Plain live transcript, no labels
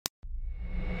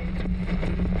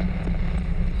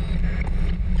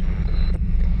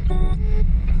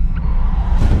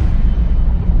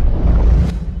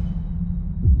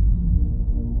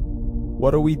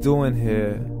What are we doing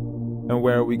here? And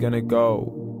where are we gonna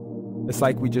go? It's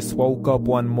like we just woke up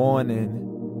one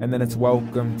morning and then it's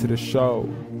welcome to the show.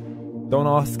 Don't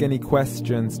ask any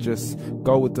questions, just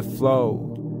go with the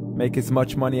flow. Make as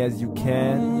much money as you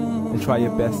can and try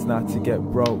your best not to get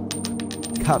broke.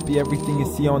 Copy everything you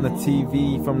see on the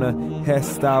TV, from the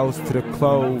hairstyles to the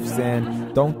clothes,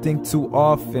 and don't think too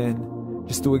often,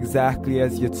 just do exactly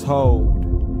as you're told.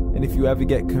 And if you ever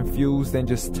get confused, then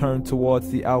just turn towards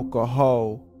the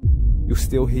alcohol. You'll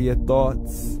still hear your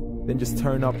thoughts, then just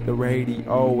turn up the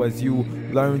radio as you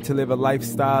learn to live a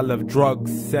lifestyle of drugs,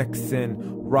 sex, and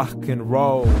rock and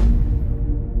roll.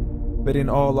 But in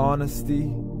all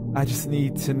honesty, I just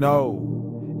need to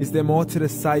know, is there more to the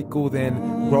cycle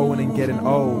than growing and getting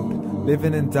old?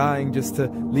 Living and dying just to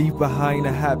leave behind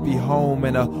a happy home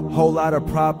and a whole lot of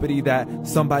property that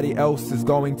somebody else is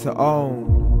going to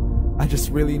own. I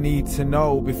just really need to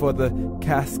know before the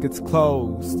casket's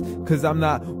closed, 'cause I'm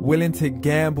not willing to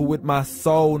gamble with my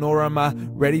soul, nor am I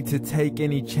ready to take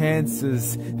any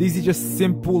chances. These are just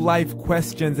simple life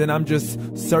questions and I'm just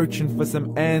searching for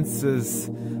some answers.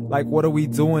 Like, what are we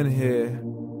doing here?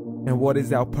 And what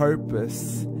is our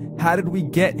purpose? How did we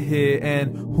get here,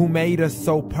 and who made us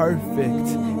so perfect?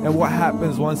 And what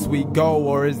happens once we go,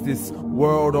 or is this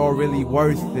world all really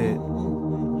worth it?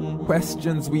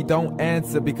 Questions we don't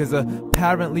answer because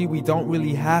apparently we don't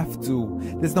really have to.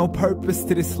 There's no purpose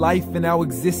to this life and our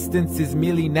existence is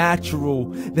merely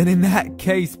natural. Then in that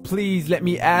case, please let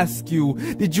me ask you,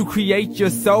 did you create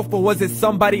yourself, or was it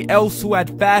somebody else who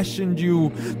had fashioned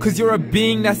you? 'Cause you're a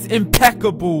being that's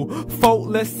impeccable,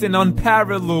 faultless and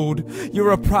unparalleled.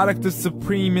 You're a product of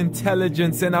supreme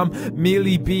intelligence and I'm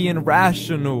merely being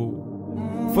rational.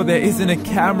 For there isn't a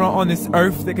camera on this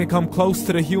earth that can come close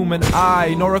to the human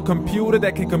eye, nor a computer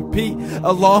that can compete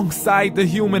alongside the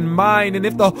human mind. And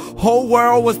if the whole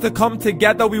world was to come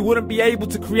together, we wouldn't be able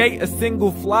to create a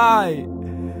single fly.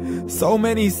 So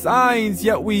many signs,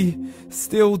 yet we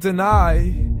still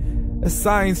deny. As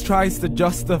science tries to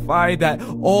justify that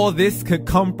all this could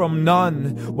come from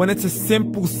none, when it's a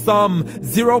simple sum.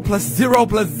 0 plus 0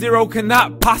 plus 0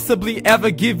 cannot possibly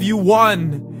ever give you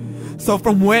 1. So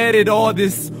from where did all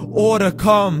this order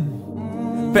come?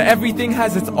 For everything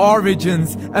has its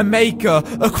origins, a maker,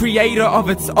 a creator of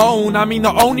its own. I mean,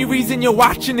 the only reason you're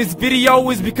watching this video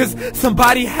is because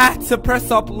somebody had to press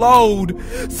upload.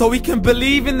 So we can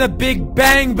believe in the Big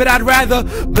Bang, but I'd rather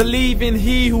believe in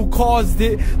He who caused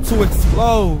it to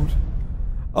explode.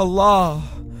 Allah,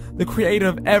 the creator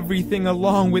of everything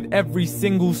along with every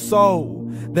single soul.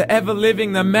 The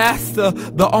ever-living, the master,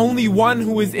 the only one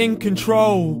who is in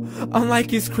control.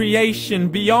 Unlike his creation,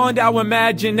 beyond our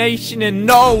imagination. And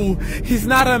no, he's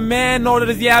not a man, nor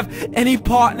does he have any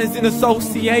partners in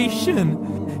association.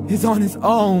 He's on his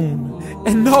own.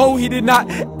 And no, he did not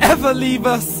ever leave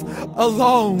us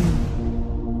alone.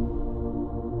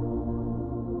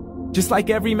 Just like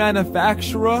every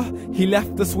manufacturer, he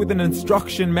left us with an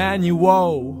instruction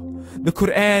manual. The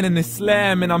Quran and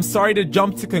Islam, and I'm sorry to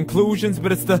jump to conclusions,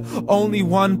 but it's the only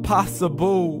one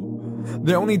possible.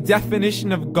 The only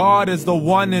definition of God is the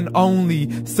one and only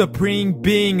supreme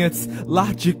being. It's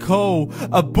logical,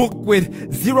 a book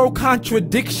with 0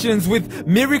 contradictions, with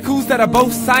miracles that are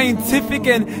both scientific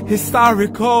and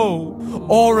historical,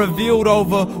 all revealed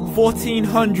over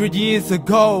 1400 years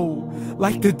ago.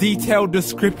 Like the detailed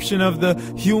description of the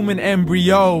human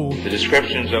embryo. The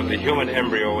descriptions of the human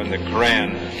embryo in the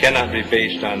Quran cannot be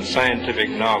based on scientific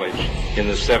knowledge in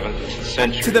the 7th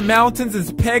century. To the mountains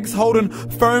as pegs holding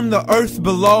firm the earth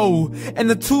below, and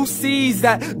the 2 seas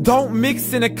that don't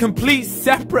mix in a complete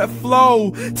separate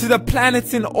flow. To the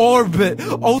planets in orbit,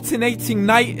 alternating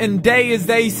night and day as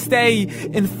they stay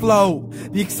in flow.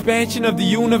 The expansion of the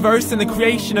universe and the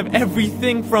creation of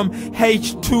everything from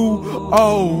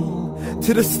H2O.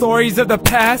 To the stories of the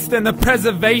past and the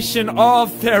preservation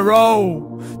of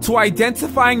Pharaoh. To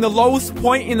identifying the lowest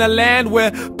point in the land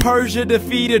where Persia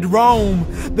defeated Rome.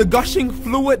 The gushing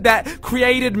fluid that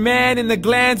created man in the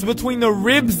glands between the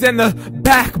ribs and the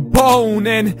backbone.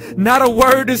 And not a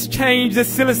word has changed, it's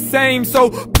still the same. So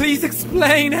please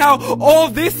explain how all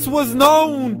this was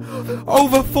known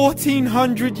over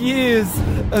 1400 years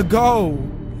ago.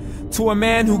 To a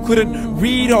man who couldn't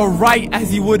read or write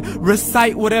as he would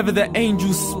recite whatever the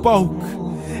angels spoke.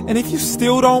 And if you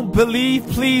still don't believe,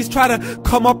 please try to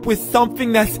come up with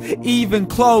something that's even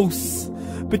close.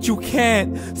 But you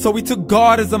can't, so we took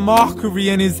God as a mockery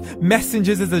and his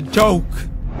messengers as a joke.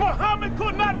 Muhammad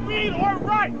could not read or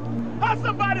write. How's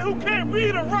somebody who can't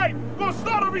read or write gonna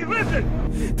start a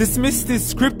religion? Dismissed his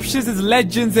scriptures as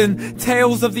legends and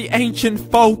tales of the ancient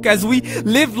folk, as we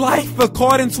live life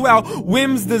according to our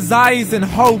whims, desires, and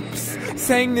hopes.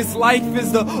 saying this life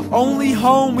is the only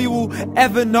home we will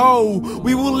ever know.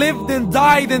 We will live then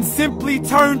die, then simply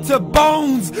turn to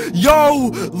bones.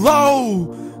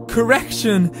 YOLO!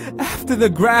 Correction, after the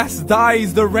grass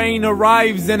dies, the rain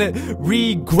arrives and it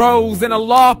regrows, and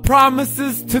Allah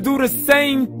promises to do the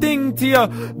same thing to your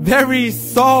very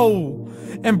soul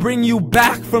and bring you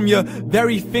back from your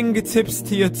very fingertips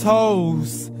to your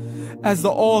toes, as the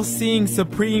all-seeing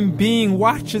supreme being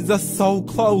watches us so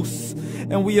close,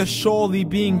 and we are surely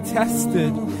being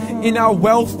tested in our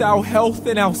wealth, our health,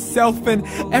 and our self, and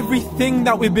everything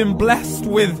that we've been blessed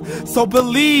with. So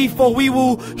believe, for we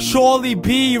will surely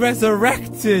be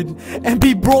resurrected and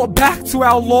be brought back to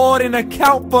our Lord and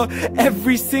account for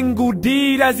every single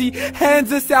deed, as He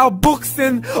hands us our books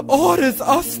and orders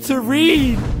us to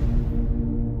read.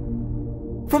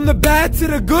 From the bad to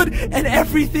the good and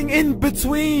everything in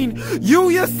between. You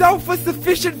yourself are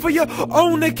sufficient for your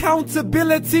own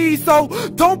accountability, so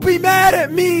don't be mad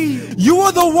at me. You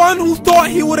are the one who thought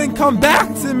He wouldn't come back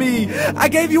to me. I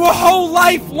gave you a whole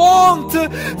life long to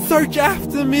search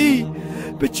after me,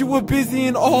 but you were busy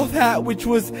in all that which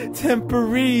was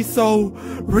temporary. So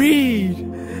read,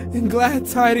 and glad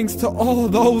tidings to all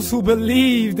those who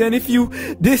believed. And if you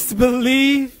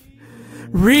disbelieve,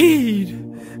 read.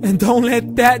 And don't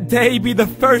let that day be the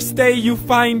first day you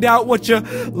find out what your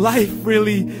life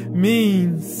really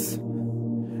means.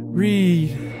 Read.